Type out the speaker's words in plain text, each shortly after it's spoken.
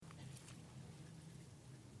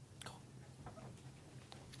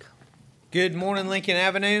Good morning, Lincoln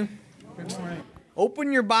Avenue. Good morning.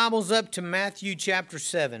 Open your Bibles up to Matthew chapter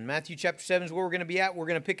 7. Matthew chapter 7 is where we're going to be at. We're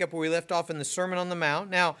going to pick up where we left off in the Sermon on the Mount.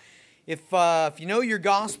 Now, if you know your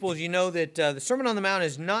Gospels, you know that the Sermon on the Mount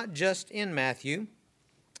is not just in Matthew.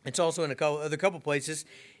 It's also in a couple places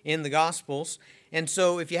in the Gospels. And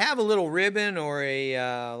so if you have a little ribbon or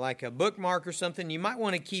like a bookmark or something, you might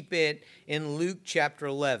want to keep it in Luke chapter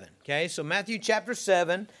 11. Okay, so Matthew chapter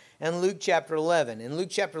 7 and Luke chapter 11. And Luke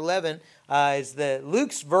chapter 11 is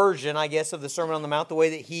Luke's version, I guess, of the Sermon on the Mount, the way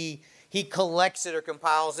that he collects it or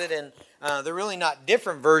compiles it. And they're really not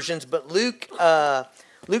different versions, but Luke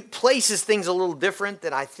places things a little different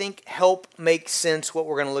that I think help make sense what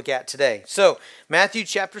we're going to look at today. So Matthew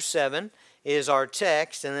chapter 7 is our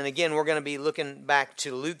text, and then again we're going to be looking back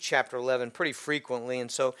to Luke chapter 11 pretty frequently.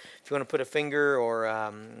 And so if you want to put a finger or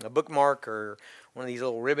a bookmark or one of these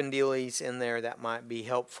little ribbon dealies in there, that might be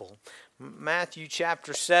helpful. Matthew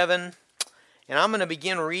chapter 7, and I'm going to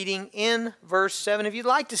begin reading in verse 7. If you'd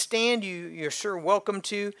like to stand, you're sure welcome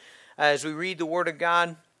to as we read the Word of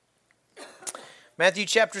God. Matthew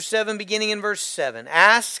chapter 7, beginning in verse 7.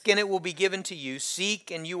 Ask, and it will be given to you.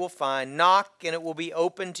 Seek, and you will find. Knock, and it will be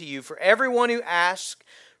opened to you. For everyone who asks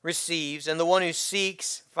receives, and the one who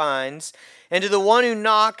seeks finds. And to the one who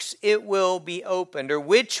knocks, it will be opened. Or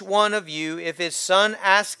which one of you, if his son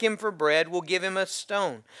asks him for bread, will give him a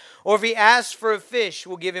stone? Or if he asks for a fish,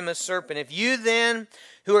 will give him a serpent? If you then,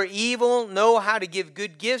 who are evil, know how to give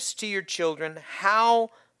good gifts to your children, how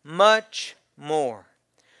much more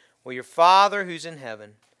will your Father who's in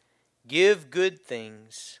heaven give good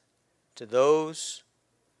things to those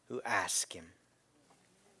who ask him?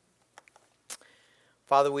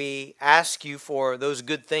 Father, we ask you for those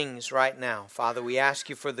good things right now. Father, we ask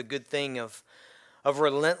you for the good thing of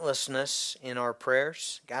relentlessness in our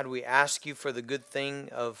prayers. God, we ask you for the good thing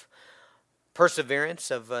of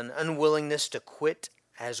perseverance, of an unwillingness to quit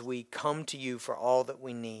as we come to you for all that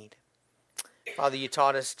we need. Father, you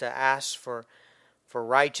taught us to ask for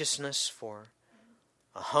righteousness, for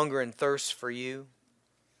a hunger and thirst for you.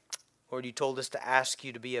 Lord, you told us to ask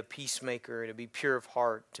you to be a peacemaker, to be pure of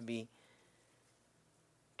heart, to be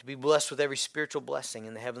blessed with every spiritual blessing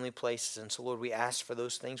in the heavenly places. And so, Lord, we ask for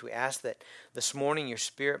those things. We ask that this morning your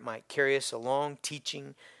Spirit might carry us along,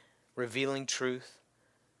 teaching, revealing truth,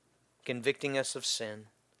 convicting us of sin,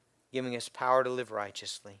 giving us power to live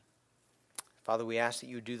righteously. Father, we ask that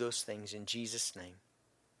you do those things in Jesus' name.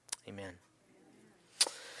 Amen.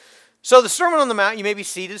 So the Sermon on the Mount, you may be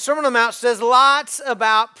seated. The Sermon on the Mount says lots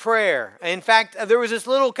about prayer. In fact, there was this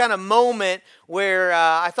little kind of moment where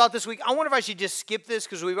I thought this week, I wonder if I should just skip this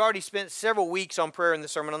because we've already spent several weeks on prayer in the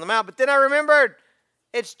Sermon on the Mount. But then I remembered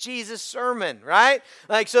it's Jesus' sermon, right?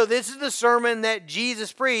 So this is the sermon that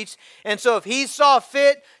Jesus preached. And so if he saw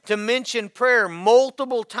fit to mention prayer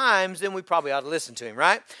multiple times, then we probably ought to listen to him,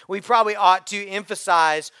 right? We probably ought to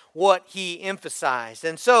emphasize what he emphasized.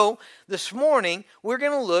 And so this morning, we're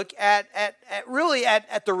going to look at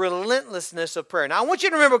the relentlessness of prayer. Now, I want you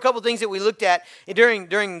to remember a couple things that we looked at during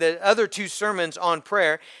the other two sermons on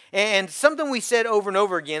prayer. And something we said over and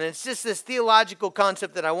over again, and it's just this theological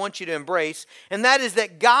concept that I want you to embrace, and that is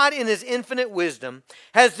that God in his infinite wisdom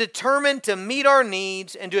has determined to meet our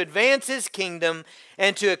needs and to advance his kingdom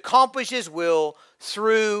and to accomplish his will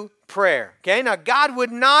through prayer. Okay, now God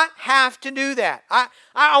would not have to do that.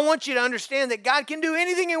 I want you to understand that God can do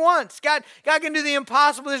anything he wants. God can do the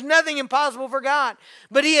impossible. There's nothing impossible for God.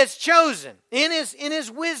 But he has chosen, in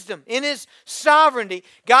his wisdom, in his sovereignty,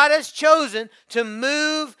 God has chosen to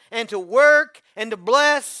move and to work and to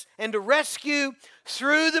bless and to rescue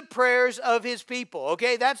through the prayers of his people.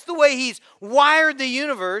 Okay, that's the way he's wired the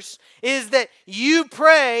universe, is that you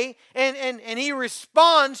pray and he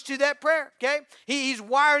responds to that prayer. Okay, he's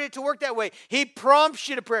wired it to work that way. He prompts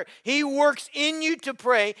you to pray. He works in you to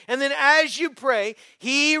pray, and then as you pray,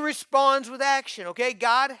 he responds with action. Okay,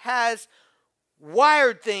 God has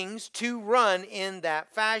wired things to run in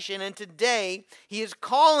that fashion, and today he is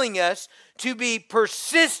calling us to be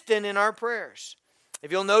persistent in our prayers.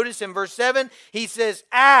 If you'll notice in verse 7, he says,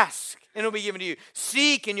 ask and it'll be given to you.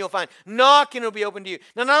 Seek and you'll find. Knock and it'll be open to you.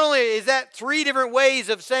 Now, not only is that three different ways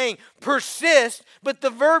of saying persist, but the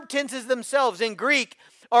verb tenses themselves in Greek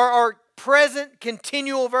are present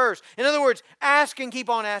continual verbs. In other words, ask and keep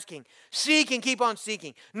on asking. Seek and keep on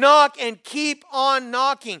seeking. Knock and keep on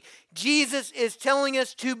knocking. Jesus is telling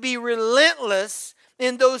us to be relentless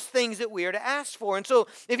in those things that we are to ask for. And so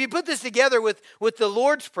if you put this together with the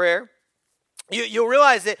Lord's Prayer, you'll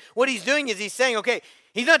realize that what he's doing is he's saying, okay,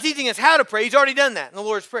 He's not teaching us how to pray. He's already done that in the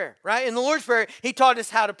Lord's Prayer, right? In the Lord's Prayer, he taught us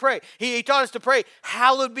how to pray. He taught us to pray,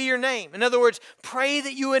 hallowed be your name. In other words, pray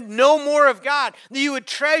that you would know more of God, that you would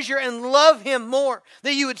treasure and love him more,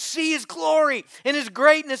 that you would see his glory and his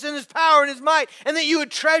greatness and his power and his might, and that you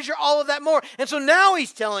would treasure all of that more. And so now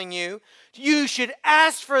he's telling you, you should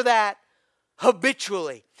ask for that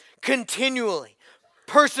habitually, continually,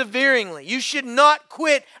 perseveringly. You should not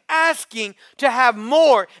quit asking to have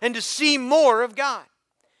more and to see more of God.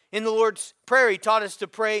 In the Lord's Prayer, he taught us to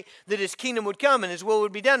pray that his kingdom would come and his will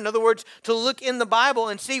would be done. In other words, to look in the Bible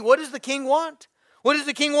and see, what does the king want? What does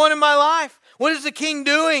the king want in my life? What is the king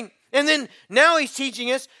doing? And then now he's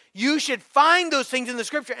teaching us, you should find those things in the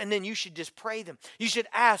scripture and then you should just pray them. You should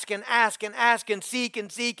ask and ask and ask and seek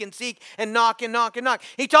and seek and seek and knock and knock and knock.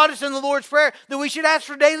 He taught us in the Lord's Prayer that we should ask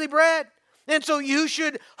for daily bread. And so you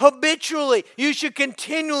should habitually, you should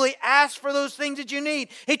continually ask for those things that you need.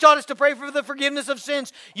 He taught us to pray for the forgiveness of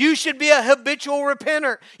sins. You should be a habitual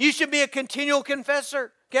repenter. You should be a continual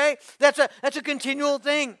confessor. Okay? That's a continual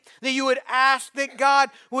thing, that you would ask that God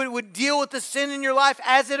would deal with the sin in your life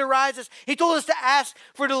as it arises. He told us to ask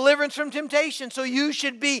for deliverance from temptation. So you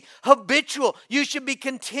should be habitual. You should be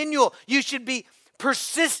continual. You should be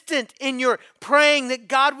persistent in your praying that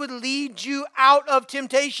God would lead you out of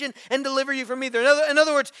temptation and deliver you from either. In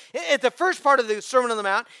other words, at the first part of the Sermon on the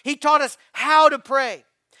Mount, he taught us how to pray.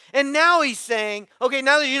 And now he's saying, okay,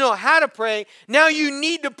 now that you know how to pray, now you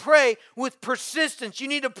need to pray with persistence. You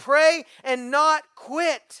need to pray and not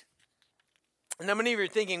quit. And now many of you are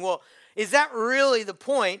thinking, well, is that really the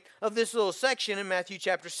point of this little section in Matthew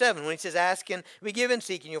chapter 7? When he says, ask and be given,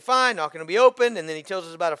 seek and you'll find, knock and it'll be opened. And then he tells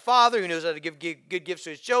us about a father who knows how to give good gifts to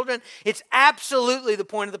his children. It's absolutely the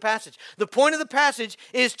point of the passage. The point of the passage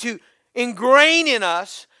is to ingrain in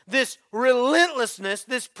us this relentlessness,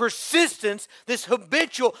 this persistence, this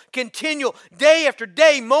habitual, continual, day after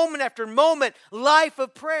day, moment after moment, life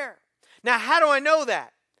of prayer. Now, how do I know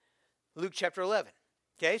that? Luke chapter 11.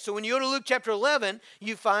 Okay, so when you go to Luke chapter 11,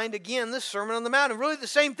 you find, again, the Sermon on the Mount, and really the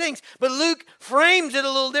same things. But Luke frames it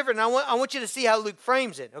a little different. And I want you to see how Luke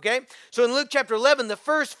frames it, okay? So in Luke chapter 11, the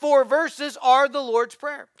first 4 verses are the Lord's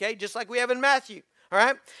Prayer, okay? Just like we have in Matthew, all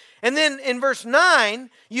right? And then in verse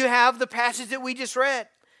 9, you have the passage that we just read.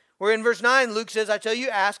 Where in verse 9, Luke says, I tell you,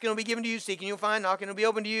 ask and it will be given to you, seek and you'll find, knock and it will be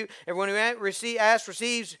open to you. Everyone who asks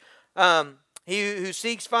receives. He who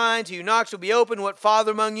seeks finds, he who knocks will be open. What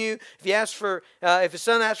father among you, if his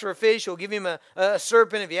son asks for a fish, he'll give him a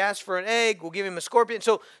serpent. If he asks for an egg, we'll give him a scorpion.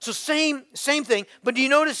 So same thing. But do you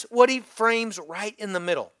notice what he frames right in the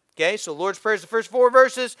middle? Okay, so Lord's Prayer is the first 4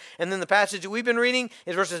 verses, and then the passage that we've been reading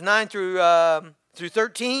is verses 9 through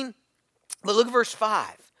 13. But look at verse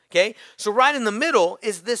 5. Okay, so right in the middle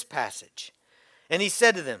is this passage. And he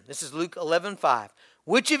said to them, this is Luke 11:5,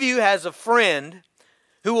 which of you has a friend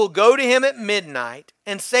who will go to him at midnight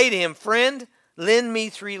and say to him, friend, lend me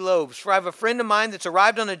 3 loaves, for I have a friend of mine that's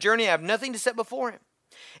arrived on a journey. I have nothing to set before him.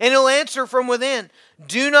 And he'll answer from within,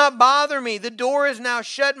 do not bother me. The door is now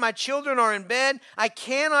shut. My children are in bed. I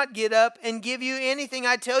cannot get up and give you anything.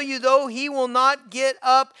 I tell you, though, he will not get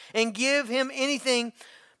up and give him anything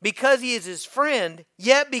because he is his friend,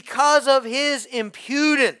 yet because of his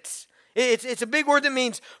impudence. It's a big word that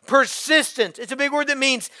means persistence. It's a big word that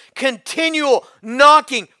means continual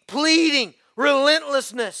knocking, pleading,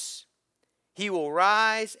 relentlessness. He will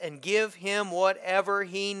rise and give him whatever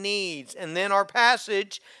he needs. And then our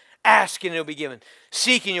passage, ask and it'll be given.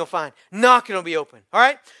 Seek and you'll find. Knock and it'll be open. All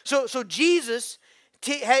right? So Jesus,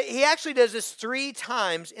 he actually does this 3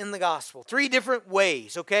 times in the gospel. 3 different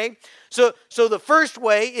ways, okay? So the first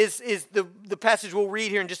way is the passage we'll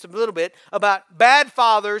read here in just a little bit about bad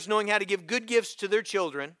fathers knowing how to give good gifts to their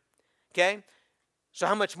children, okay? So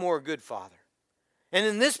how much more a good father? And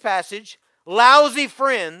in this passage, lousy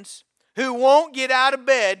friends who won't get out of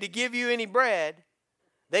bed to give you any bread,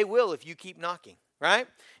 they will if you keep knocking, right?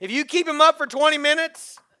 If you keep them up for 20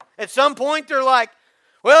 minutes, at some point they're like,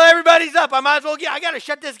 well, everybody's up. I might as well I got to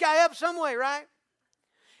shut this guy up some way, right?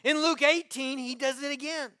 In Luke 18, he does it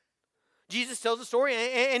again. Jesus tells a story,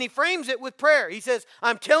 and he frames it with prayer. He says,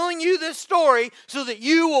 I'm telling you this story so that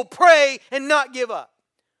you will pray and not give up.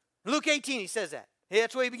 Luke 18, he says that.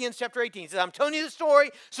 That's where he begins chapter 18. He says, I'm telling you the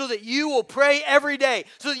story so that you will pray every day,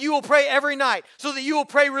 so that you will pray every night, so that you will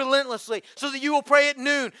pray relentlessly, so that you will pray at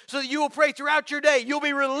noon, so that you will pray throughout your day. You'll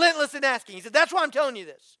be relentless in asking. He said, that's why I'm telling you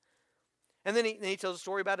this. And then he tells a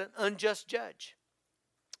story about an unjust judge.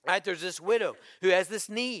 Right? There's this widow who has this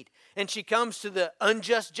need. And she comes to the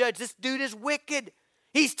unjust judge. This dude is wicked.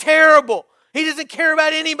 He's terrible. He doesn't care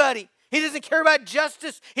about anybody. He doesn't care about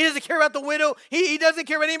justice. He doesn't care about the widow. He doesn't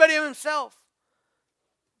care about anybody but himself.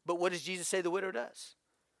 But what does Jesus say the widow does?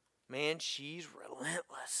 man, she's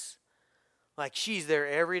relentless. Like she's there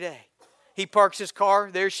every day. He parks his car,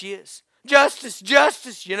 there she is. Justice,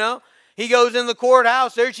 justice, you know. He goes in the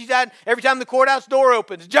courthouse, there she's at. Every time the courthouse door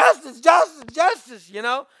opens, justice, justice, justice, you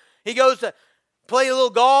know. He goes to play a little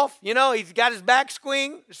golf, you know. He's got his back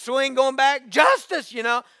swing going back, justice, you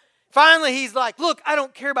know. Finally, he's like, look, I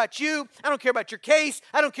don't care about you. I don't care about your case.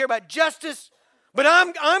 I don't care about justice. But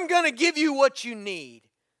I'm going to give you what you need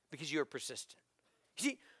because you're persistent. You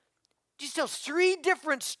see, just tells 3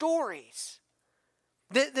 different stories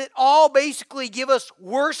that all basically give us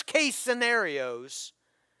worst case scenarios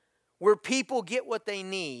where people get what they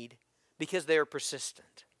need because they are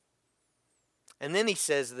persistent. And then he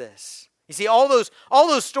says this. You see, all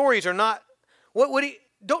those stories are not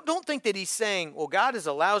don't think that he's saying, well, God is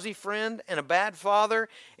a lousy friend and a bad father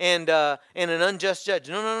and an unjust judge.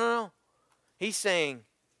 No. He's saying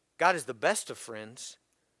God is the best of friends.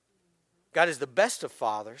 God is the best of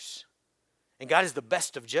fathers. And God is the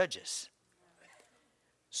best of judges.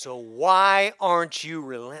 So why aren't you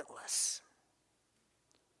relentless?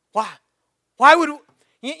 Why? Why would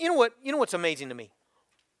you know what? You know what's amazing to me?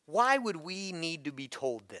 Why would we need to be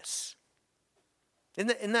told this?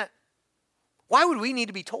 Isn't that why would we need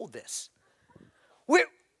to be told this?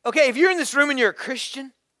 Okay, if you're in this room and you're a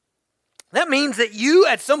Christian, that means that you,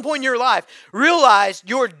 at some point in your life, realized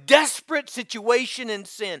your desperate situation in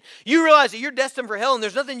sin. You realize that you're destined for hell and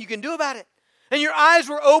there's nothing you can do about it. And your eyes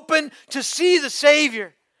were open to see the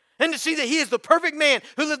Savior and to see that He is the perfect man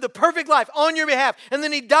who lived the perfect life on your behalf. And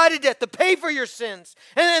then He died a death to pay for your sins.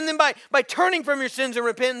 And then by turning from your sins and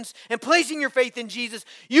repentance and placing your faith in Jesus,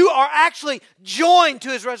 you are actually joined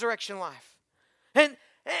to His resurrection life.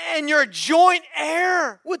 And you're a joint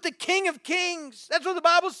heir with the King of Kings. That's what the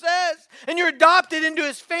Bible says. And you're adopted into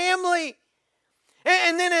His family.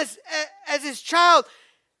 And then as His child,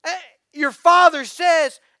 your Father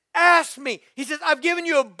says, ask me. He says, I've given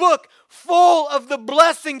you a book full of the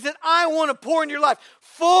blessings that I want to pour into your life.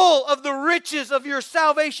 Full of the riches of your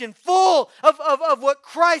salvation. Full of what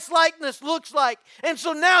Christ-likeness looks like. And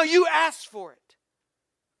so now you ask for it.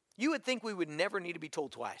 You would think we would never need to be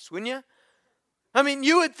told twice, wouldn't you? I mean,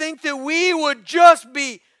 you would think that we would just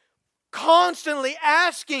be constantly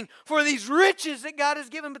asking for these riches that God has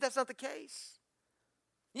given, but that's not the case.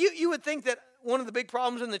 You would think that one of the big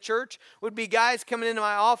problems in the church would be guys coming into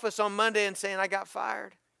my office on Monday and saying, I got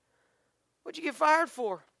fired. What'd you get fired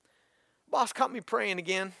for? Boss caught me praying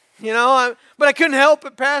again. You know, but I couldn't help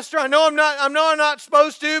it, Pastor. I know I'm not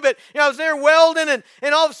supposed to, but I was there welding,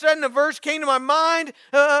 and all of a sudden a verse came to my mind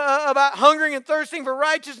about hungering and thirsting for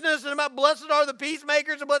righteousness, and about blessed are the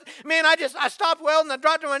peacemakers. Man, I stopped welding, I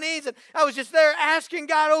dropped to my knees, and I was just there asking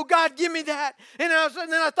God, oh God, give me that. And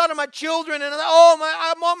then I thought of my children, and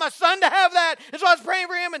I want my son to have that. And so I was praying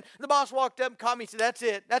for him, and the boss walked up and caught me and said, that's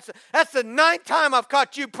it. That's the 9th time I've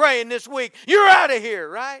caught you praying this week. You're out of here,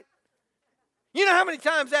 right? You know how many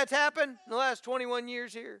times that's happened in the last 21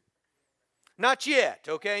 years here? Not yet,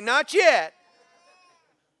 okay? Not yet.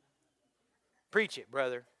 Preach it,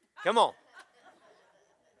 brother. Come on.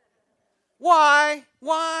 Why?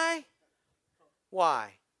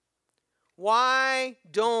 Why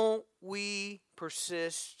don't we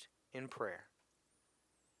persist in prayer?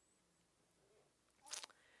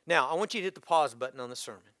 Now, I want you to hit the pause button on the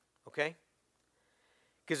sermon, okay?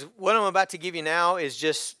 Because what I'm about to give you now is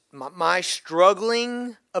just my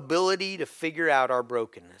struggling ability to figure out our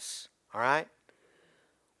brokenness. All right?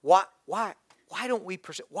 Why don't we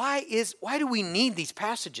persist? Why do we need these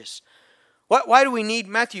passages? Why do we need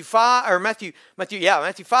Matthew 5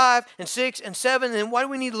 and 6 and 7? And why do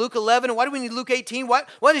we need Luke 11? And why do we need Luke 18? Why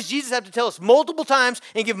does Jesus have to tell us multiple times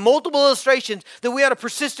and give multiple illustrations that we ought to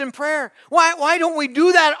persist in prayer? Why don't we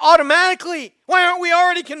do that automatically? Why aren't we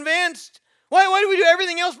already convinced? Why do we do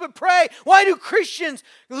everything else but pray? Why do Christians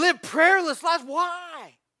live prayerless lives?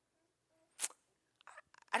 Why?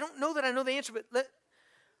 I don't know that I know the answer, but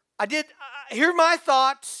I did hear my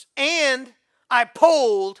thoughts, and I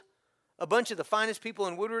polled a bunch of the finest people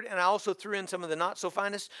in Woodward, and I also threw in some of the not so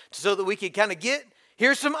finest so that we could kind of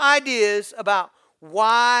here's some ideas about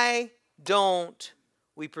why don't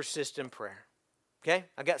we persist in prayer. Okay?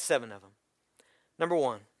 I got 7 of them. Number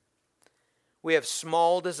 1. We have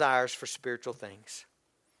small desires for spiritual things.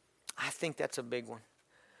 I think that's a big one.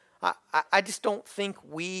 I just don't think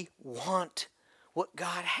we want what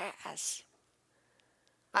God has.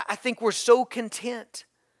 I think we're so content.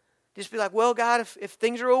 Just be like, well, God, if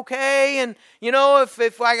things are okay, and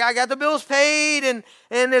if I got the bills paid, and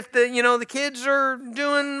if the kids are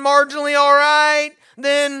doing marginally all right,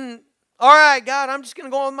 then all right, God, I'm just going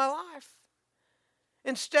to go on with my life.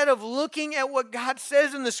 Instead of looking at what God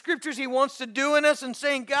says in the scriptures He wants to do in us and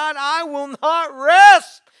saying, God, I will not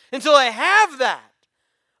rest until I have that.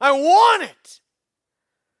 I want it.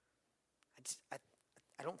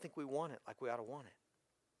 I don't think we want it like we ought to want it.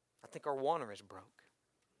 I think our wanter is broke.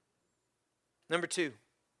 Number 2,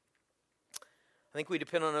 I think we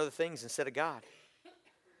depend on other things instead of God.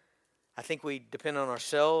 I think we depend on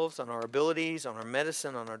ourselves, on our abilities, on our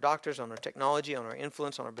medicine, on our doctors, on our technology, on our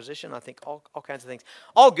influence, on our position. I think all kinds of things.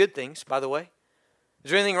 All good things, by the way.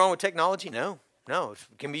 Is there anything wrong with technology? No.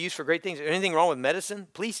 It can be used for great things. Is there anything wrong with medicine?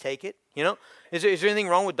 Please take it. Is there anything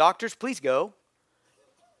wrong with doctors? Please go.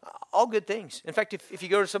 All good things. In fact, if you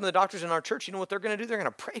go to some of the doctors in our church, you know what they're going to do? They're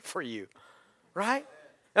going to pray for you, right?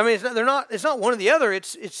 I mean, it's not one or the other.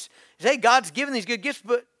 It's hey, God's given these good gifts,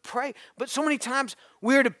 but pray. But so many times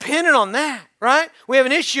we're dependent on that, right? We have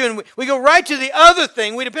an issue and we go right to the other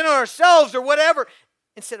thing. We depend on ourselves or whatever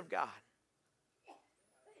instead of God.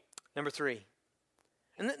 Number 3,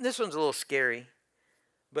 and this one's a little scary,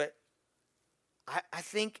 but I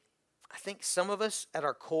think some of us at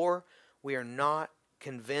our core, we are not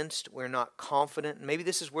convinced, we're not confident, and maybe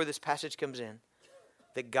this is where this passage comes in,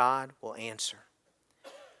 that God will answer.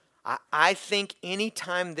 I think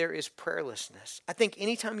anytime there is prayerlessness, I think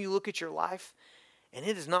anytime you look at your life and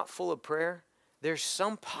it is not full of prayer, there's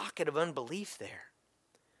some pocket of unbelief there.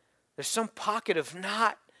 There's some pocket of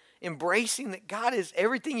not embracing that God is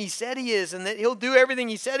everything He said He is and that He'll do everything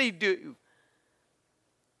He said He'd do.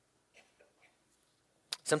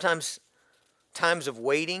 Sometimes times of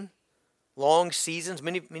waiting, long seasons.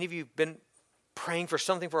 Many of you have been praying for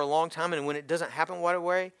something for a long time, and when it doesn't happen right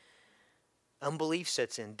away, unbelief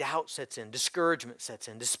sets in, doubt sets in, discouragement sets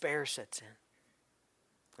in, despair sets in,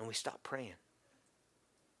 and we stop praying.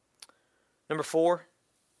 Number 4,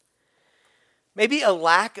 maybe a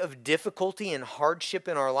lack of difficulty and hardship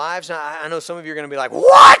in our lives. Now, I know some of you are going to be like,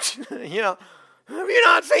 what? Have you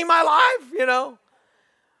not seen my life?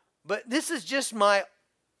 But this is just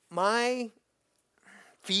my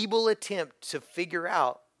feeble attempt to figure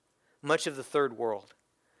out much of the third world.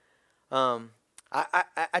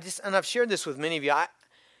 I've shared this with many of you. I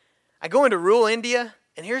go into rural India,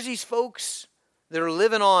 and here's these folks that are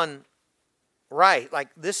living on rice, like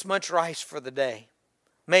this much rice for the day,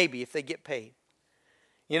 maybe if they get paid,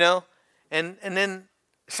 and then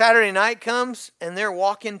Saturday night comes, and they're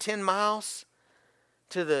walking 10 miles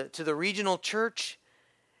to the regional church,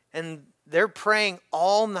 and they're praying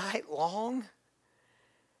all night long.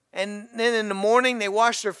 And then in the morning, they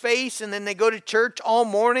wash their face, and then they go to church all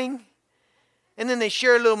morning. And then they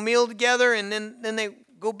share a little meal together, and then they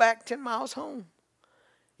go back 10 miles home.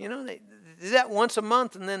 They do that once a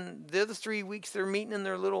month, and then the other 3 weeks they're meeting in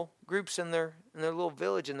their little groups in their little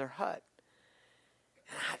village, in their hut.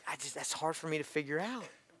 And that's hard for me to figure out.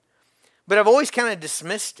 But I've always kind of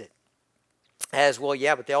dismissed it as, well,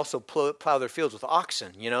 yeah, but they also plow their fields with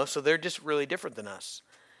oxen, so they're just really different than us.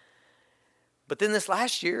 But then this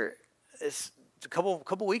last year, a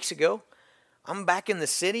couple weeks ago, I'm back in the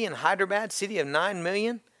city in Hyderabad, city of 9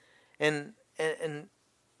 million, and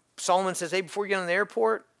Solomon says, hey, before you get on the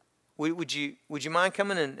airport, would you mind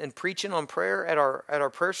coming and preaching on prayer at our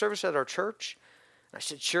prayer service at our church? And I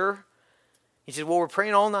said, sure. He said, well, we're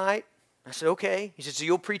praying all night. I said, okay. He said, so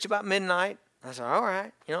you'll preach about midnight? I said, all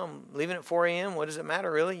right. I'm leaving at 4 a.m. What does it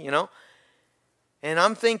matter, really? And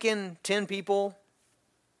I'm thinking 10 people.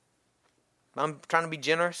 I'm trying to be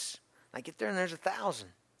generous. I get there and there's 1,000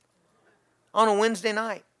 on a Wednesday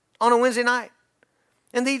night.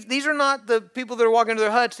 And these are not the people that are walking to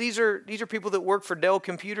their huts. These are people that work for Dell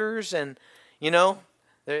Computers, and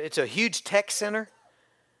it's a huge tech center.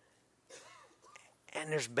 And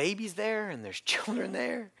there's babies there, and there's children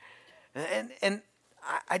there, and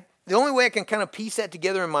I the only way I can kind of piece that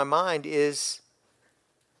together in my mind is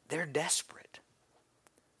they're desperate.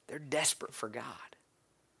 They're desperate for God.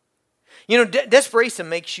 Desperation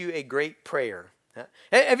makes you a great prayer.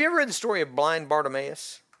 Have you ever read the story of blind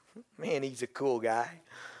Bartimaeus? Man, he's a cool guy.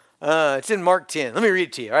 It's in Mark 10. Let me read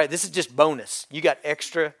it to you. All right, this is just bonus. You got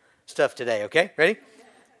extra stuff today, okay? Ready?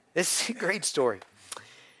 This is a great story.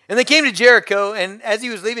 And they came to Jericho, and as he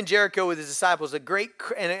was leaving Jericho with his disciples, a great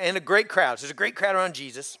crowd. So there's a great crowd around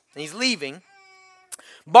Jesus, and he's leaving.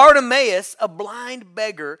 Bartimaeus, a blind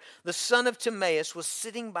beggar, the son of Timaeus, was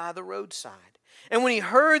sitting by the roadside. And when he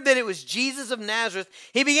heard that it was Jesus of Nazareth,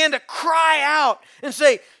 he began to cry out and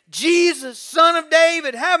say, Jesus, Son of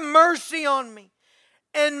David, have mercy on me.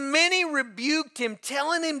 And many rebuked him,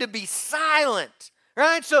 telling him to be silent.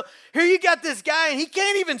 Right? So here you got this guy, and he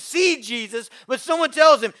can't even see Jesus, but someone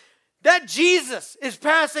tells him that Jesus is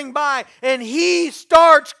passing by, and he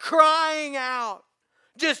starts crying out.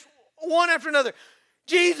 Just one after another.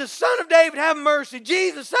 Jesus, Son of David, have mercy.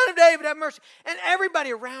 Jesus, Son of David, have mercy. And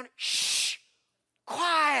everybody around, shh,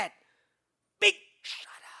 quiet.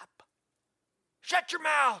 Shut up. Shut your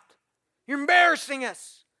mouth. You're embarrassing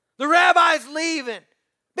us. The rabbi's leaving.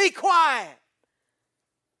 Be quiet.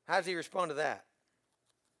 How does he respond to that?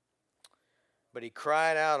 But he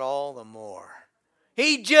cried out all the more.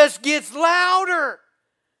 He just gets louder.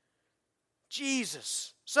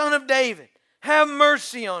 Jesus, Son of David, have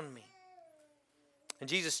mercy on me. And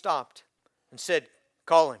Jesus stopped and said,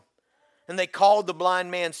 call him. And they called the blind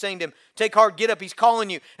man, saying to him, take heart, get up, he's calling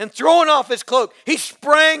you. And throwing off his cloak, he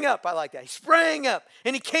sprang up. I like that. He sprang up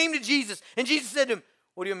and he came to Jesus. And Jesus said to him,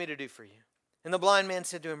 what do you want me to do for you? And the blind man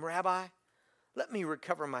said to him, Rabbi, let me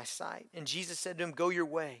recover my sight. And Jesus said to him, go your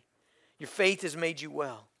way. Your faith has made you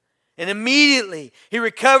well. And immediately he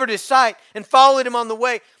recovered his sight and followed him on the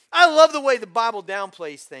way. I love the way the Bible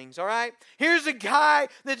downplays things, all right? Here's a guy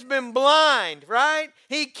that's been blind, right?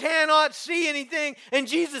 He cannot see anything. And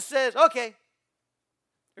Jesus says, okay,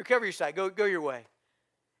 recover your sight. Go your way.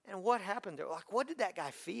 And what happened there? Like, what did that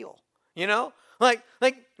guy feel? You know? Like,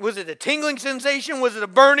 was it a tingling sensation? Was it a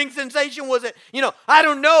burning sensation? Was it, I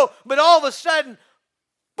don't know. But all of a sudden,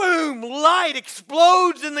 boom, light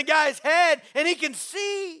explodes in the guy's head and he can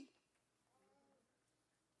see.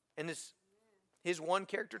 And his one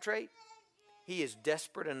character trait, he is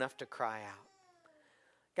desperate enough to cry out.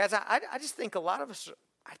 Guys, I just think a lot of us,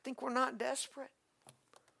 I think we're not desperate.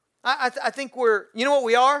 I think you know what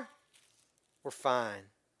we are? We're fine.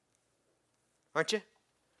 Aren't you?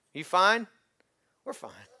 Are you fine? We're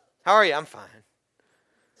fine. How are you? I'm fine.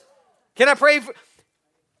 Can I pray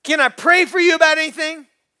for you about anything?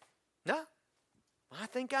 No. I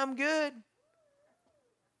think I'm good.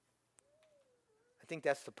 I think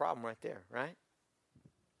that's the problem right there, right?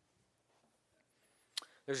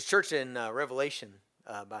 There's a church in Revelation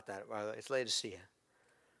about that. It's Laodicea.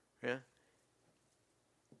 Yeah.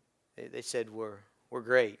 They said we're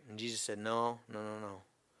great, and Jesus said, no.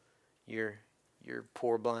 You're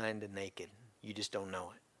poor, blind, and naked. You just don't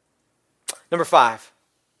know it. Number 5.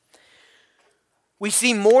 We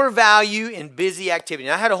see more value in busy activity.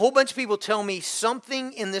 Now, I had a whole bunch of people tell me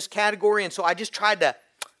something in this category, and so I just tried to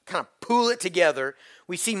kind of pool it together.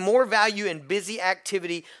 We see more value in busy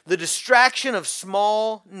activity. The distraction of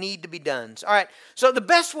small need to be done. All right, so the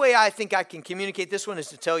best way I think I can communicate this one is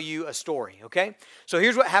to tell you a story, okay? So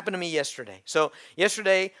here's what happened to me yesterday. So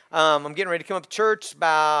yesterday, I'm getting ready to come up to church. It's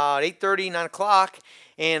about 8:30, 9 o'clock,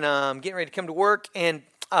 and I'm getting ready to come to work. And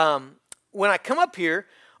when I come up here,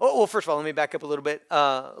 first of all, let me back up a little bit.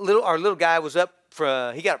 Our little guy was up.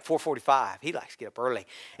 He got up 4:45. He likes to get up early.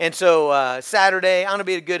 And so Saturday, I want to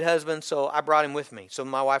be a good husband, so I brought him with me so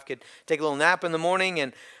my wife could take a little nap in the morning.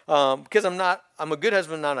 And because I'm a good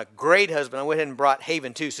husband, not a great husband, I went ahead and brought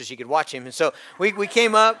Haven too so she could watch him. And so we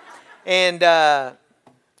came up and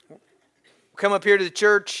come up here to the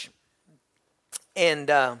church,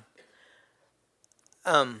 and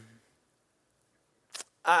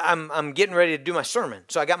I'm getting ready to do my sermon.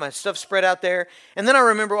 So I got my stuff spread out there. And then I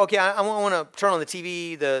remember, okay, I want to turn on the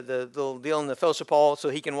TV, the little deal in the fellowship hall so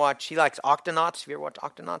he can watch. He likes Octonauts. Have you ever watched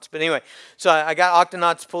Octonauts? But anyway, so I got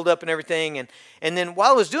Octonauts pulled up and everything. And then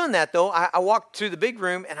while I was doing that, though, I walked through the big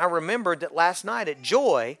room, and I remembered that last night at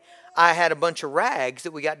Joy, I had a bunch of rags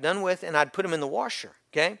that we got done with, and I'd put them in the washer,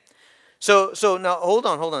 okay? So now, hold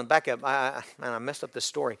on, back up. I messed up this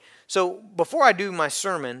story. So before I do my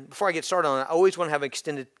sermon, before I get started on it, I always want to have an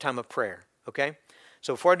extended time of prayer, okay?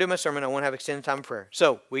 So before I do my sermon, I want to have extended time of prayer.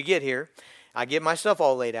 So we get here, I get my stuff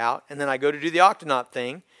all laid out, and then I go to do the Octonaut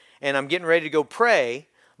thing, and I'm getting ready to go pray,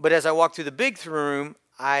 but as I walk through the big room,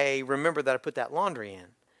 I remember that I put that laundry in.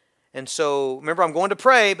 And so, remember, I'm going to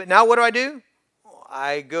pray, but now what do?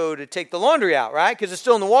 I go to take the laundry out, right? Because it's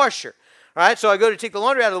still in the washer. All right, so I go to take the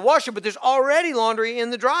laundry out of the washer, but there's already laundry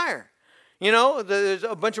in the dryer. You know, there's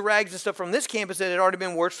a bunch of rags and stuff from this campus that had already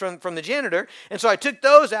been washed from the janitor. And so I took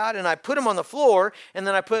those out and I put them on the floor, and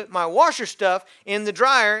then I put my washer stuff in the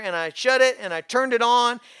dryer, and I shut it, and I turned it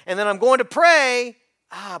on, and then I'm going to pray.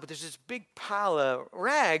 But there's this big pile of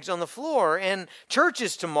rags on the floor, and church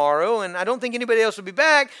is tomorrow, and I don't think anybody else will be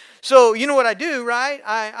back. So you know what I do, right?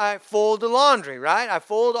 I fold the laundry, right? I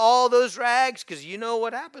fold all those rags, because you know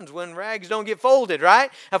what happens when rags don't get folded,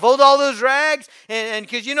 right? I fold all those rags, and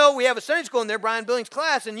because we have a Sunday school in there, Brian Billings'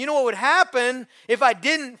 class, and you know what would happen if I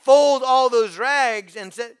didn't fold all those rags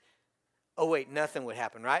and said, Oh, wait, nothing would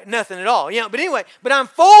happen, right? Nothing at all. But anyway, but I'm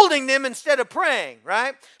folding them instead of praying,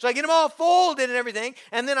 right? So I get them all folded and everything,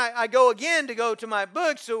 and then I go again to go to my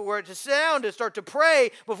books where to sit down to start to pray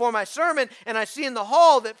before my sermon, and I see in the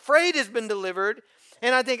hall that freight has been delivered,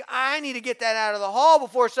 and I think, I need to get that out of the hall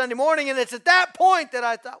before Sunday morning, and it's at that point that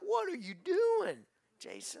I thought, what are you doing,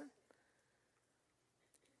 Jason?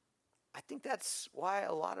 I think that's why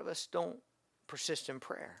a lot of us don't persist in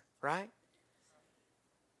prayer, right?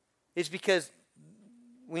 It's because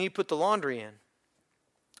we need to put the laundry in.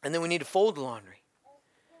 And then we need to fold the laundry.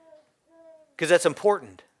 Because that's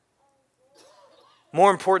important.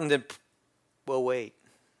 More important than, well, wait.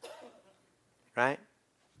 Right?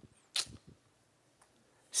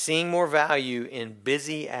 Seeing more value in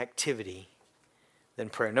busy activity than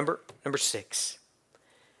prayer. Number 6.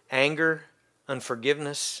 Anger,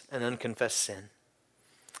 unforgiveness, and unconfessed sin.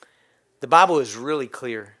 The Bible is really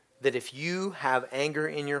clear that if you have anger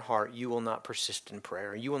in your heart, you will not persist in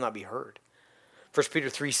prayer. You will not be heard. 1 Peter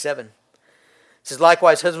 3:7 says,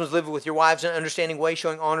 likewise, husbands, live with your wives in an understanding way,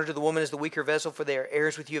 showing honor to the woman as the weaker vessel, for they are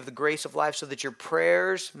heirs with you of the grace of life, so that your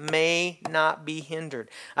prayers may not be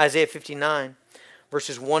hindered. Isaiah 59.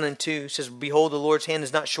 Verses 1 and 2 says, behold, the Lord's hand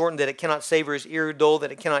is not shortened that it cannot save, or his ear dull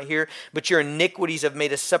that it cannot hear. But your iniquities have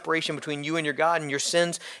made a separation between you and your God, and your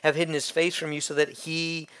sins have hidden his face from you so that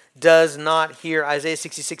he does not hear. Isaiah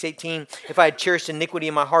 66:18, if I had cherished iniquity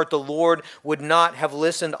in my heart, the Lord would not have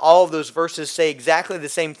listened. All of those verses say exactly the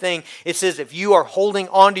same thing. It says if you are holding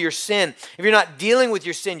on to your sin, if you're not dealing with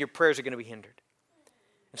your sin, your prayers are going to be hindered.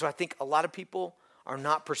 And so I think a lot of people are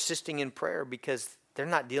not persisting in prayer because they're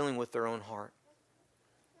not dealing with their own heart.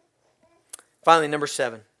 Finally, number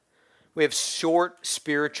 7, we have short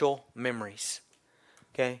spiritual memories.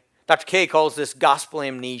 Okay? Dr. K calls this gospel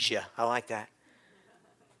amnesia. I like that.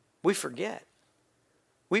 We forget.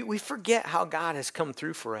 We forget how God has come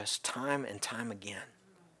through for us time and time again.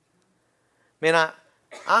 Man,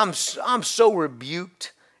 I'm so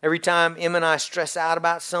rebuked every time Em and I stress out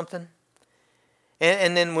about something.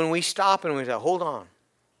 And then when we stop and we say, hold on.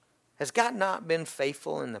 Has God not been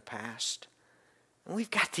faithful in the past? And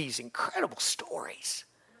we've got these incredible stories.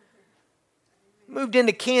 Moved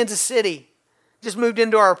into Kansas City. Just moved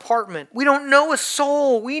into our apartment. We don't know a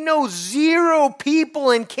soul. We know 0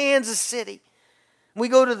 people in Kansas City. We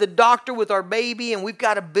go to the doctor with our baby and we've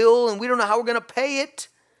got a bill and we don't know how we're going to pay it.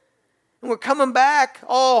 And we're coming back,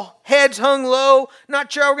 all heads hung low,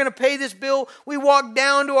 not sure how we're going to pay this bill. We walk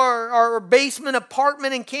down to our basement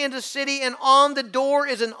apartment in Kansas City, and on the door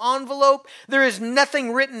is an envelope. There is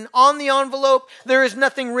nothing written on the envelope. There is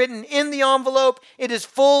nothing written in the envelope. It is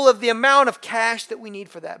full of the amount of cash that we need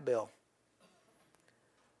for that bill.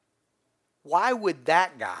 Why would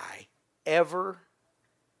that guy ever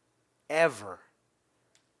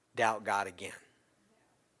doubt God again?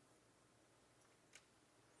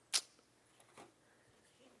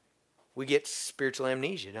 We get spiritual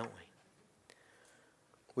amnesia, don't we?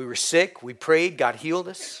 We were sick, we prayed, God healed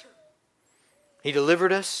us. He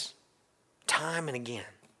delivered us time and again.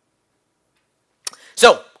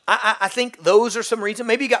 So, I think those are some reasons.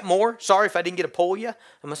 Maybe you got more. Sorry if I didn't get to poll you.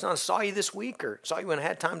 I must not have saw you this week or saw you when I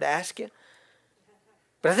had time to ask you.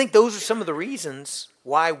 But I think those are some of the reasons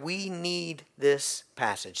why we need this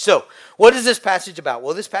passage. So, what is this passage about?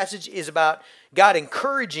 Well, this passage is about God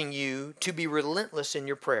encouraging you to be relentless in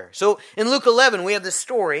your prayer. So, in Luke 11, we have this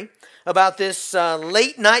story about this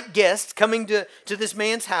late night guest coming to this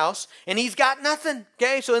man's house, and he's got nothing.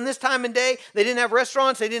 Okay, so in this time and day, they didn't have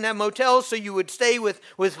restaurants, they didn't have motels, so you would stay with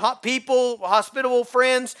hot people, hospitable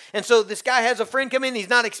friends. And so this guy has a friend come in, he's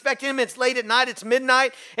not expecting him, it's late at night, it's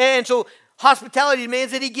midnight, and so hospitality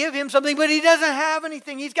demands that he give him something, but he doesn't have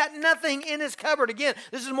anything. He's got nothing in his cupboard. Again,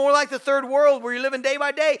 this is more like the third world where you're living day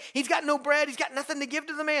by day. He's got no bread. He's got nothing to give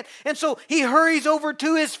to the man. And so he hurries over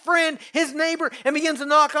to his friend, his neighbor, and begins to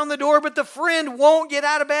knock on the door, but the friend won't get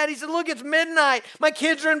out of bed. He said, look, it's midnight. My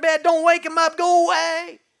kids are in bed. Don't wake them up. Go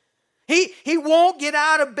away. He won't get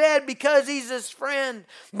out of bed because he's his friend.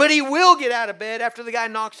 But he will get out of bed after the guy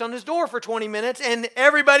knocks on his door for 20 minutes and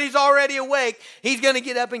everybody's already awake. He's going to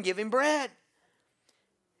get up and give him bread.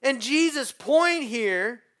 And Jesus' point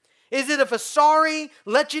here is that if a sorry,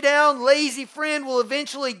 let you down, lazy friend will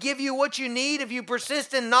eventually give you what you need if you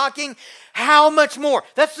persist in knocking, how much more?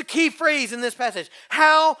 That's the key phrase in this passage.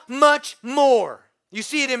 How much more? You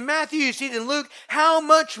see it in Matthew, you see it in Luke. How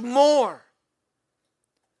much more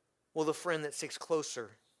will the friend that sticks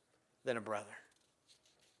closer than a brother?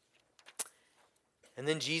 And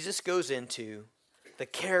then Jesus goes into the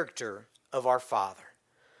character of our Father.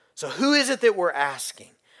 So who is it that we're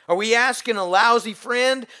asking? Are we asking a lousy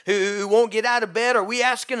friend who won't get out of bed? Are we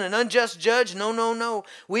asking an unjust judge? No, no, no.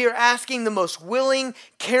 We are asking the most willing,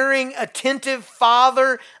 caring, attentive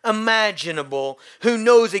Father imaginable who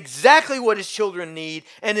knows exactly what his children need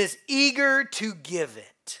and is eager to give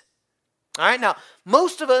it. All right, now,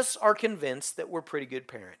 most of us are convinced that we're pretty good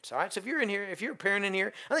parents. All right, so if you're in here, if you're a parent in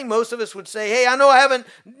here, I think most of us would say, hey, I know I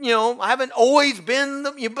haven't always been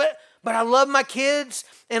but I love my kids,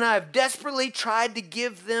 and I've desperately tried to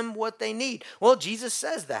give them what they need. Well, Jesus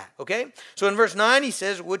says that, okay? So in verse 9, he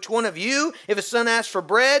says, which one of you, if a son asks for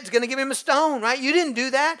bread, is going to give him a stone, right? You didn't do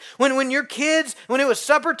that. When your kids, when it was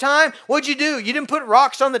supper time, what'd you do? You didn't put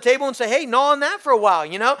rocks on the table and say, hey, gnaw on that for a while,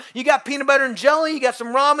 you know? You got peanut butter and jelly, you got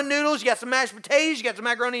some ramen noodles, you got some mashed potatoes, you got some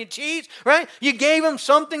macaroni and cheese, right? You gave them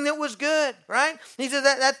something that was good, right? He says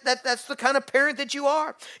that's the kind of parent that you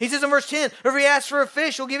are. He says in verse 10, if he asks for a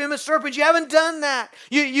fish, you'll give him a serpent. You haven't done that.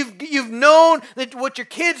 You've known that what your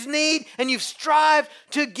kids need, and you've strived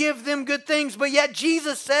to give them good things. But yet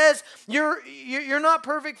Jesus says you're not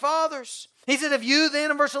perfect fathers. He said, if you then,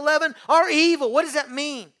 in verse 11, are evil, what does that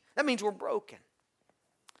mean? That means we're broken.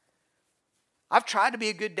 I've tried to be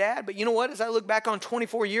a good dad, but you know what? As I look back on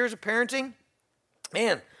 24 years of parenting,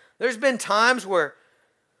 man, there's been times where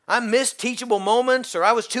I missed teachable moments, or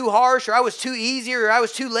I was too harsh, or I was too easy, or I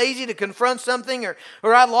was too lazy to confront something, or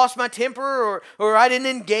I lost my temper, or I didn't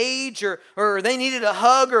engage, or they needed a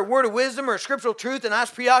hug, or a word of wisdom, or a scriptural truth, and I was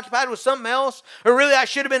preoccupied with something else, or really I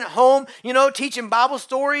should have been at home, teaching Bible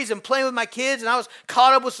stories and playing with my kids, and I was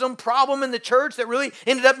caught up with some problem in the church that really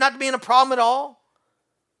ended up not being a problem at all.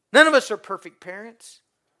 None of us are perfect parents.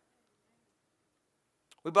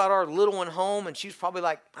 We brought our little one home, and she was probably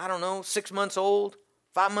 6 months old.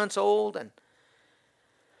 5 months old, and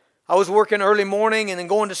I was working early morning and then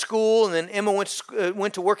going to school, and then Emma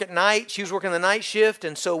went to work at night. She was working the night shift,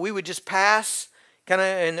 and so we would just pass kind of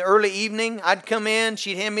in the early evening. I'd come in,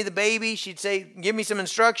 she'd hand me the baby, she'd say, give me some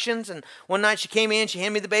instructions, and one night she came in, she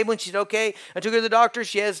handed me the baby, and she said, okay, I took her to the doctor,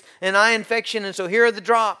 she has an eye infection, and so here are the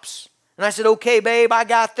drops. And I said, okay, babe, I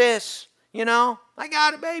got this, I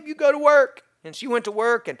got it, babe, you go to work. And she went to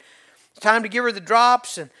work, and it's time to give her the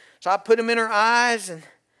drops, and so I put them in her eyes, and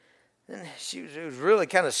it was really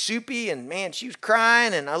kind of soupy, and man, she was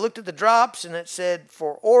crying, and I looked at the drops, and it said,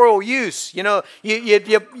 for oral use. You put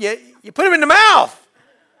them in the mouth.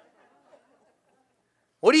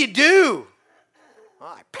 What do? Well,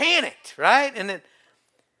 I panicked, right? And then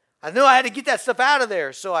I knew I had to get that stuff out of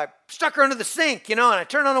there, so I stuck her under the sink, and I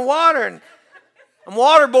turned on the water, and I'm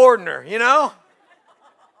waterboarding her,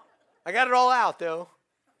 I got it all out, though.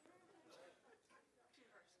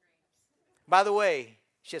 By the way,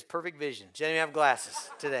 she has perfect vision. She doesn't even have glasses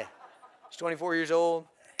today. She's 24 years old,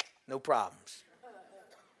 no problems.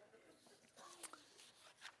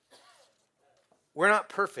 We're not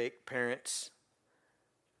perfect parents,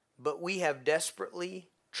 but we have desperately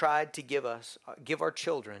tried to give our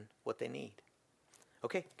children what they need.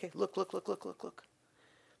 Okay, look.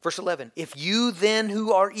 Verse 11, if you then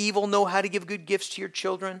who are evil know how to give good gifts to your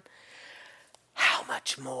children, how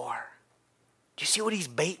much more? Do you see what he's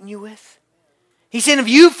baiting you with? He's saying, if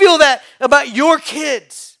you feel that about your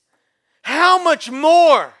kids, how much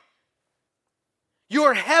more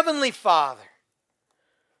your heavenly Father,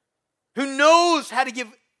 who knows how to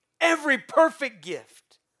give every perfect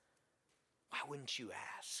gift, why wouldn't you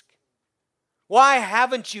ask? Why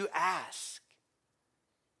haven't you asked?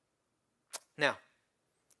 Now,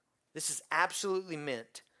 this is absolutely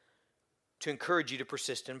meant to encourage you to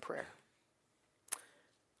persist in prayer.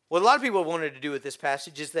 What a lot of people have wanted to do with this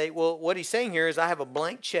passage is what he's saying here is I have a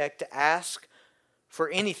blank check to ask for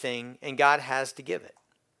anything, and God has to give it.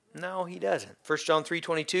 No, he doesn't. 1 John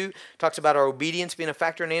 3:22 talks about our obedience being a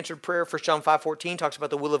factor in answered prayer. 1 John 5:14 talks about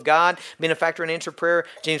the will of God being a factor in answered prayer.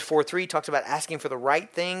 James 4:3 talks about asking for the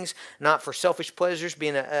right things, not for selfish pleasures,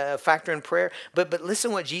 being a factor in prayer. But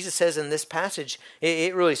listen what Jesus says in this passage.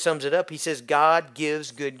 It really sums it up. He says, God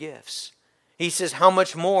gives good gifts. He says, how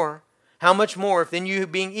much more? How much more, if then you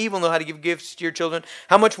being evil know how to give gifts to your children,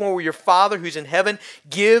 how much more will your Father who's in heaven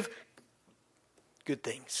give good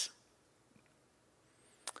things?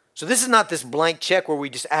 So this is not this blank check where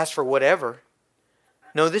we just ask for whatever.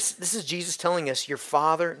 No, this is Jesus telling us your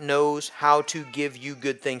Father knows how to give you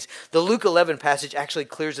good things. The Luke 11 passage actually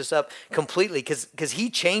clears this up completely because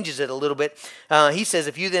he changes it a little bit. He says,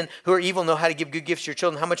 if you then who are evil know how to give good gifts to your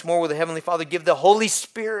children, how much more will the Heavenly Father give the Holy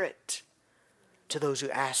Spirit to those who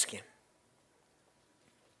ask him?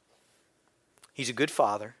 He's a good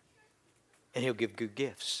Father, and he'll give good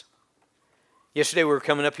gifts. Yesterday we were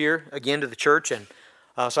coming up here again to the church, and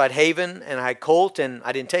so I had Haven and I had Colt, and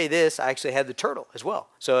I didn't tell you this, I actually had the turtle as well.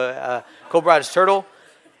 So Colt brought his turtle,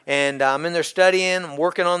 And I'm in there studying, I'm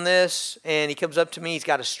working on this, and he comes up to me. He's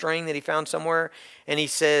got a string that he found somewhere, and he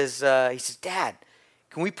says, Dad,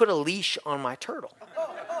 can we put a leash on my turtle?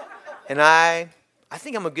 And I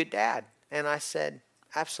think I'm a good dad. And I said,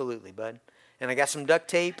 absolutely, bud. And I got some duct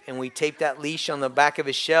tape, and we taped that leash on the back of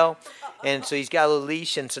his shell. And so he's got a little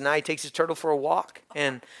leash, and so now he takes his turtle for a walk.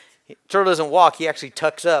 And turtle doesn't walk, he actually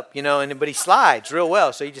tucks up, but he slides real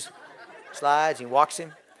well. So he just slides, he walks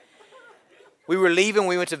him. We were leaving,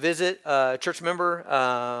 we went to visit a church member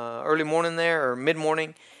early morning there, or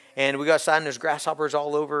mid-morning. And we go outside, and there's grasshoppers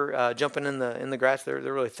all over, jumping in the grass. They're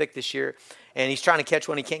really thick this year. And he's trying to catch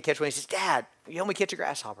one. He can't catch one. He says, Dad, you help me catch a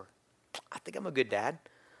grasshopper? I think I'm a good dad.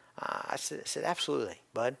 I said, absolutely,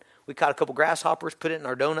 bud. We caught a couple grasshoppers, put it in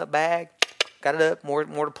our donut bag, got it up, more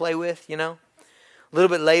to play with, A little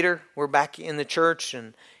bit later, we're back in the church,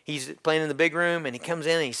 and he's playing in the big room, and he comes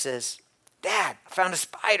in, and he says, Dad, I found a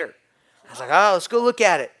spider. I was like, oh, let's go look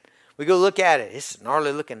at it. We go look at it. It's a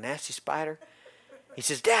gnarly-looking, nasty spider. He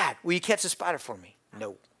says, Dad, will you catch the spider for me?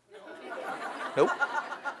 No. Nope.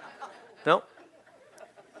 Nope.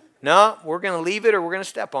 No, we're going to leave it or we're going to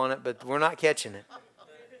step on it, but we're not catching it.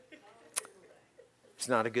 It's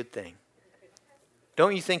not a good thing.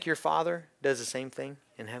 Don't you think your Father does the same thing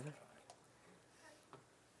in heaven?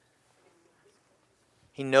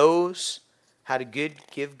 He knows how to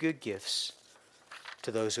give good gifts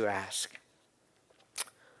to those who ask.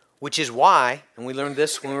 Which is why, and we learned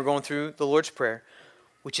this when we were going through the Lord's Prayer,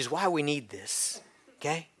 which is why we need this.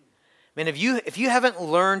 Okay? Man, if you haven't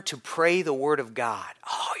learned to pray the Word of God,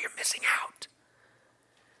 you're missing out.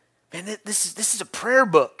 Man, this is a prayer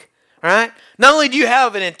book. All right? Not only do you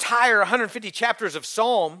have an entire 150 chapters of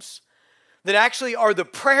Psalms that actually are the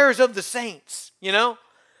prayers of the saints,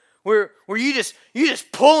 where you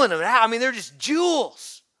just pulling them out. I mean, they're just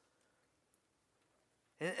jewels.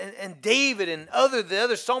 And David and the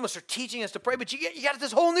other psalmists are teaching us to pray, but you got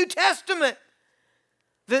this whole New Testament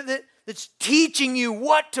that's teaching you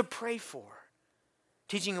what to pray for,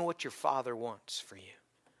 teaching you what your Father wants for you.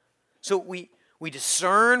 So we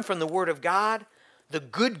discern from the Word of God the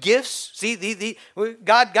good gifts. See,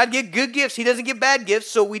 God gives good gifts. He doesn't give bad gifts.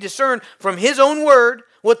 So we discern from His own Word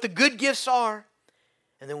what the good gifts are.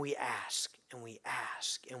 And then we ask, and we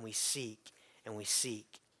ask, and we seek, and we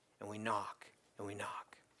seek, and we knock, and we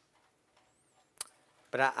knock.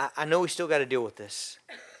 But I know we still got to deal with this.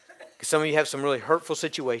 Because some of you have some really hurtful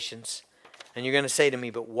situations. And you're going to say to me,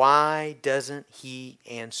 but why doesn't He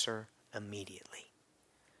answer immediately?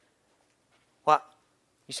 Well,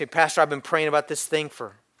 you say, Pastor, I've been praying about this thing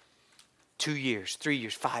for 2 years, 3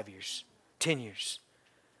 years, 5 years, 10 years.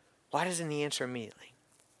 Why doesn't He answer immediately?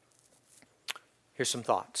 Here's some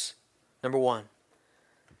thoughts. Number one,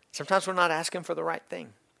 sometimes we're not asking for the right thing.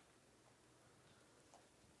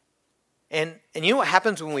 And you know what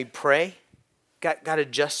happens when we pray? God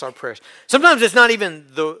adjusts our prayers. Sometimes it's not even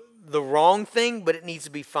the wrong thing, but it needs to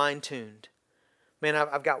be fine-tuned. Man,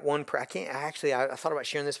 I've got one prayer. I thought about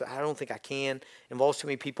sharing this, but I don't think I can. It involves too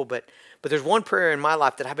many people. But there's one prayer in my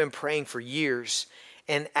life that I've been praying for years.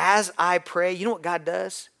 And as I pray, you know what God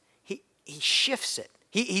does? He shifts it.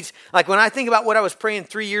 He's like when I think about what I was praying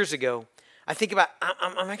 3 years ago, I think about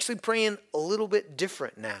I'm actually praying a little bit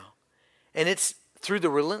different now. And it's through the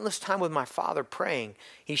relentless time with my Father praying,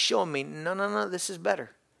 He's showing me, no, this is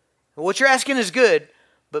better. What you're asking is good,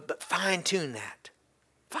 but fine-tune that.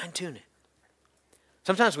 Fine-tune it.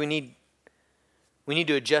 Sometimes we need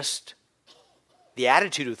to adjust the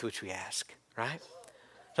attitude with which we ask, right?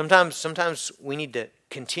 Sometimes we need to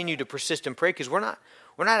continue to persist and pray because we're not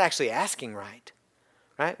actually asking right?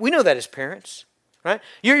 We know that as parents, right?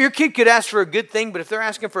 Your kid could ask for a good thing, but if they're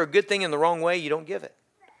asking for a good thing in the wrong way, you don't give it,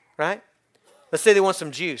 right? Let's say they want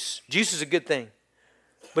some juice. Juice is a good thing.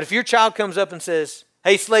 But if your child comes up and says,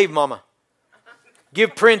 hey, slave mama,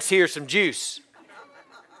 give Prince here some juice.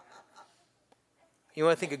 You know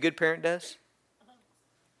what I think a good parent does?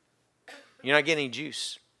 You're not getting any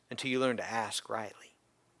juice until you learn to ask rightly.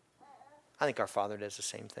 I think our Father does the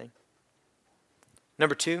same thing.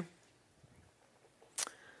 Number two,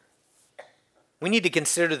 we need to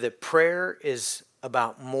consider that prayer is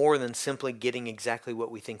about more than simply getting exactly what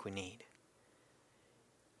we think we need.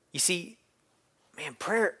 You see, man,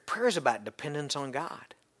 prayer is about dependence on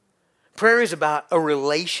God. Prayer is about a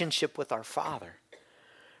relationship with our Father.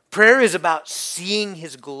 Prayer is about seeing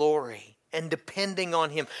His glory and depending on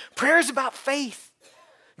Him. Prayer is about faith.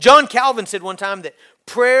 John Calvin said one time that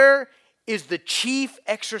prayer is the chief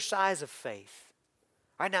exercise of faith.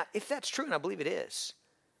 All right, now, if that's true, and I believe it is,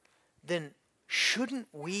 then shouldn't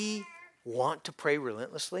we want to pray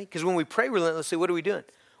relentlessly? Because when we pray relentlessly, what are we doing?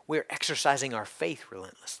 We're exercising our faith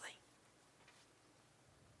relentlessly.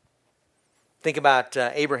 Think about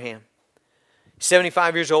Abraham.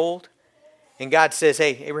 75 years old, and God says,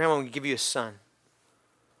 hey, Abraham, I'm going to give you a son.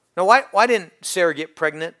 Now, why didn't Sarah get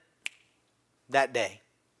pregnant that day?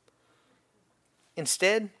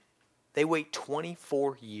 Instead, they wait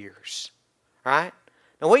 24 years. All right?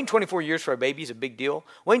 Now, waiting 24 years for a baby is a big deal.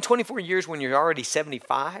 Waiting 24 years when you're already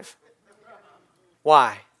 75?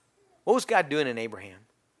 Why? What was God doing in Abraham?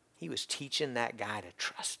 He was teaching that guy to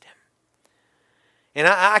trust him. And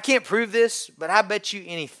I can't prove this, but I bet you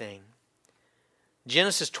anything.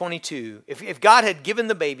 Genesis 22, if God had given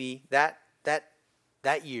the baby that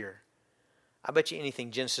year, I bet you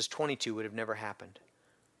anything, Genesis 22 would have never happened.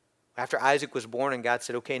 After Isaac was born and God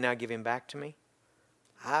said, okay, now give him back to me,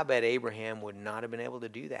 I bet Abraham would not have been able to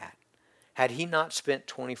do that had he not spent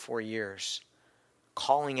 24 years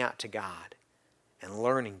calling out to God and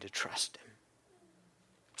learning to trust him.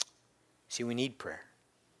 See, we need prayer.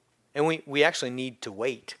 And we actually need to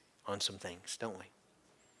wait on some things, don't we?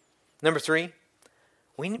 Number 3,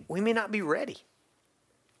 we may not be ready.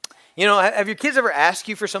 You know, have your kids ever asked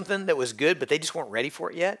you for something that was good, but they just weren't ready for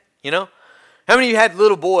it yet? You know? How many of you had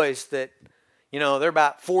little boys that, you know, they're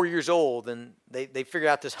about 4 years old and they figure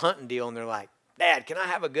out this hunting deal and they're like, Dad, can I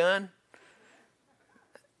have a gun?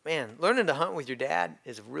 Man, learning to hunt with your dad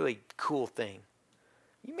is a really cool thing.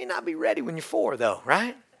 You may not be ready when you're 4, though,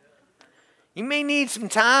 right? You may need some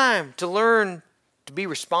time to learn to be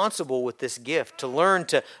responsible with this gift, to learn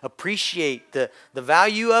to appreciate the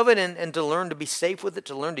value of it and to learn to be safe with it,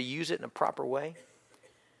 to learn to use it in a proper way.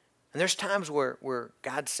 And there's times where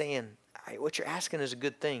God's saying, hey, what you're asking is a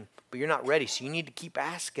good thing, but you're not ready, so you need to keep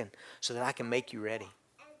asking so that I can make you ready.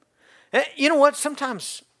 And you know what?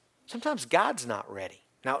 Sometimes God's not ready.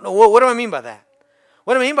 Now, what do I mean by that?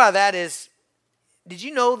 What I mean by that is, did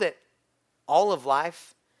you know that all of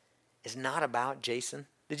life is not about Jason?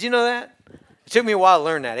 Did you know that? It took me a while to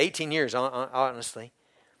learn that. 18 years, honestly.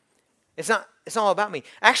 It's not all about me.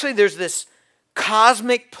 Actually, there's this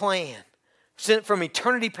cosmic plan sent from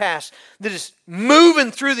eternity past that is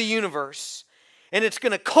moving through the universe, and it's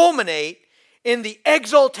going to culminate in the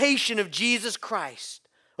exaltation of Jesus Christ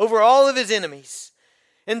over all of his enemies,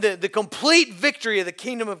 and the complete victory of the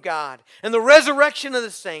kingdom of God, and the resurrection of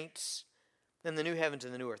the saints, and the new heavens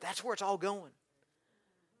and the new earth. That's where it's all going.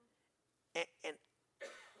 And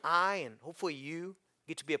I, and hopefully you,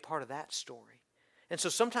 get to be a part of that story. And so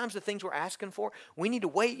sometimes the things we're asking for, we need to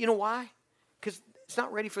wait. You know why? Because it's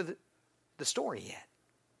not ready for the story yet.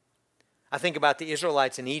 I think about the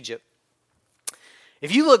Israelites in Egypt.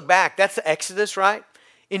 If you look back, that's the Exodus, right?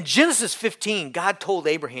 In Genesis 15, God told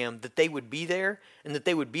Abraham that they would be there and that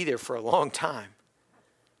they would be there for a long time.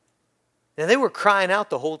 Now, they were crying out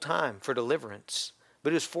the whole time for deliverance,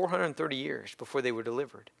 but it was 430 years before they were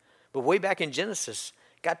delivered. But way back in Genesis,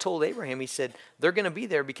 God told Abraham, he said, they're going to be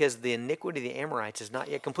there because the iniquity of the Amorites is not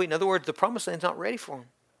yet complete. In other words, the promised land's not ready for them.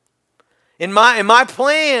 In my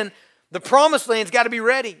plan, the promised land's got to be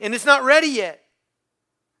ready, and it's not ready yet.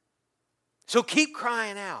 So keep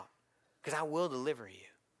crying out, because I will deliver you.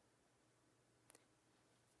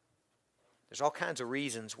 There's all kinds of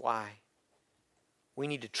reasons why we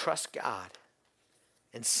need to trust God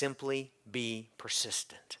and simply be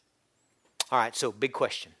persistent. All right, so big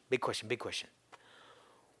question.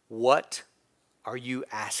 What are you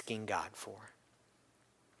asking God for?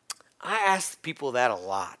 I ask people that a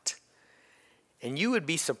lot. And you would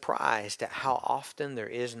be surprised at how often there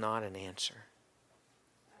is not an answer.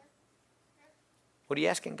 What are you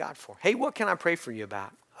asking God for? Hey, what can I pray for you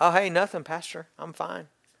about? Oh, hey, nothing, Pastor. I'm fine.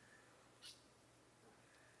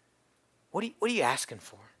 What are you asking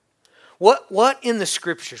for? What in the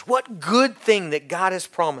Scriptures? What good thing that God has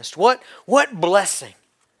promised? What blessing?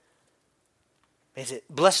 Is it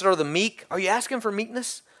blessed are the meek? Are you asking for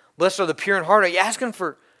meekness? Blessed are the pure in heart. Are you asking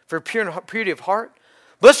for purity of heart?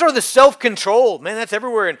 Blessed are the self-controlled. Man, that's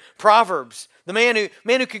everywhere in Proverbs. The man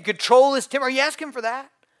who can control his temper. Are you asking for that?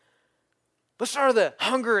 Blessed are the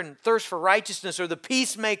hunger and thirst for righteousness, or the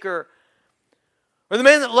peacemaker, or the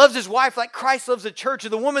man that loves his wife like Christ loves the church, or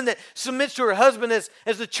the woman that submits to her husband as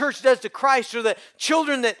the church does to Christ, or the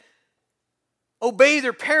children that obey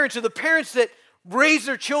their parents, or the parents that raise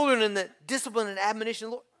their children in the discipline and admonition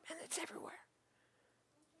of the Lord. Man, it's everywhere.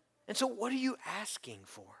 And so what are you asking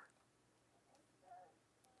for?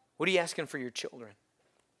 What are you asking for your children?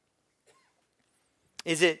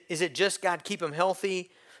 Is it just, God, keep them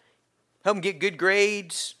healthy, help them get good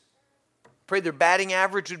grades, pray their batting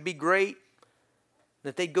average would be great,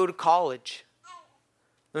 that they'd go to college?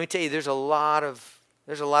 Let me tell you, there's a lot of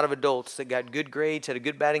adults that got good grades, had a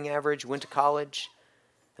good batting average, went to college,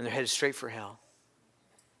 and they're headed straight for hell.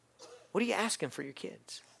 What are you asking for your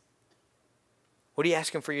kids? What are you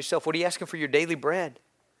asking for yourself? What are you asking for your daily bread?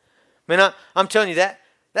 Man, I'm telling you that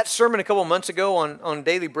sermon a couple months ago on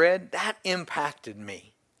daily bread, that impacted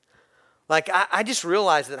me. Like, I just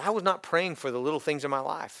realized that I was not praying for the little things in my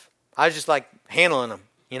life. I was just like handling them,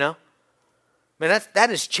 you know? Man,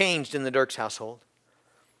 that has changed in the Dirks household.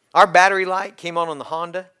 Our battery light came on the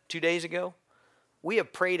Honda 2 days ago. We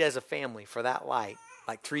have prayed as a family for that light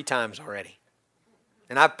like 3 times already.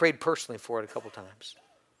 And I've prayed personally for it a couple times.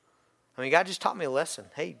 I mean, God just taught me a lesson.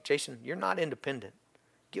 Hey, Jason, you're not independent.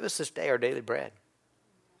 Give us this day our daily bread.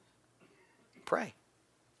 Pray.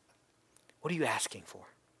 What are you asking for?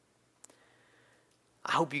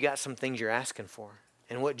 I hope you got some things you're asking for.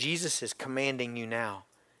 And what Jesus is commanding you now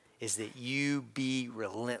is that you be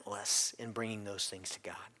relentless in bringing those things to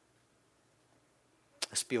God.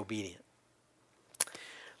 Let's be obedient.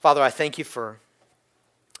 Father, I thank you for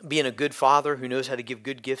being a good father who knows how to give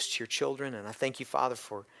good gifts to your children. And I thank you, Father,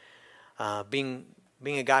 for being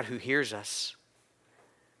a God who hears us.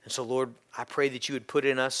 And so, Lord, I pray that you would put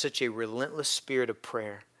in us such a relentless spirit of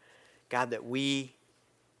prayer, God, that we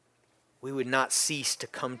would not cease to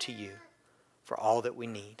come to you for all that we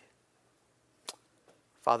need.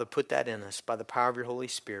 Father, put that in us by the power of your Holy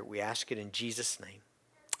Spirit. We ask it in Jesus' name.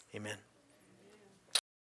 Amen.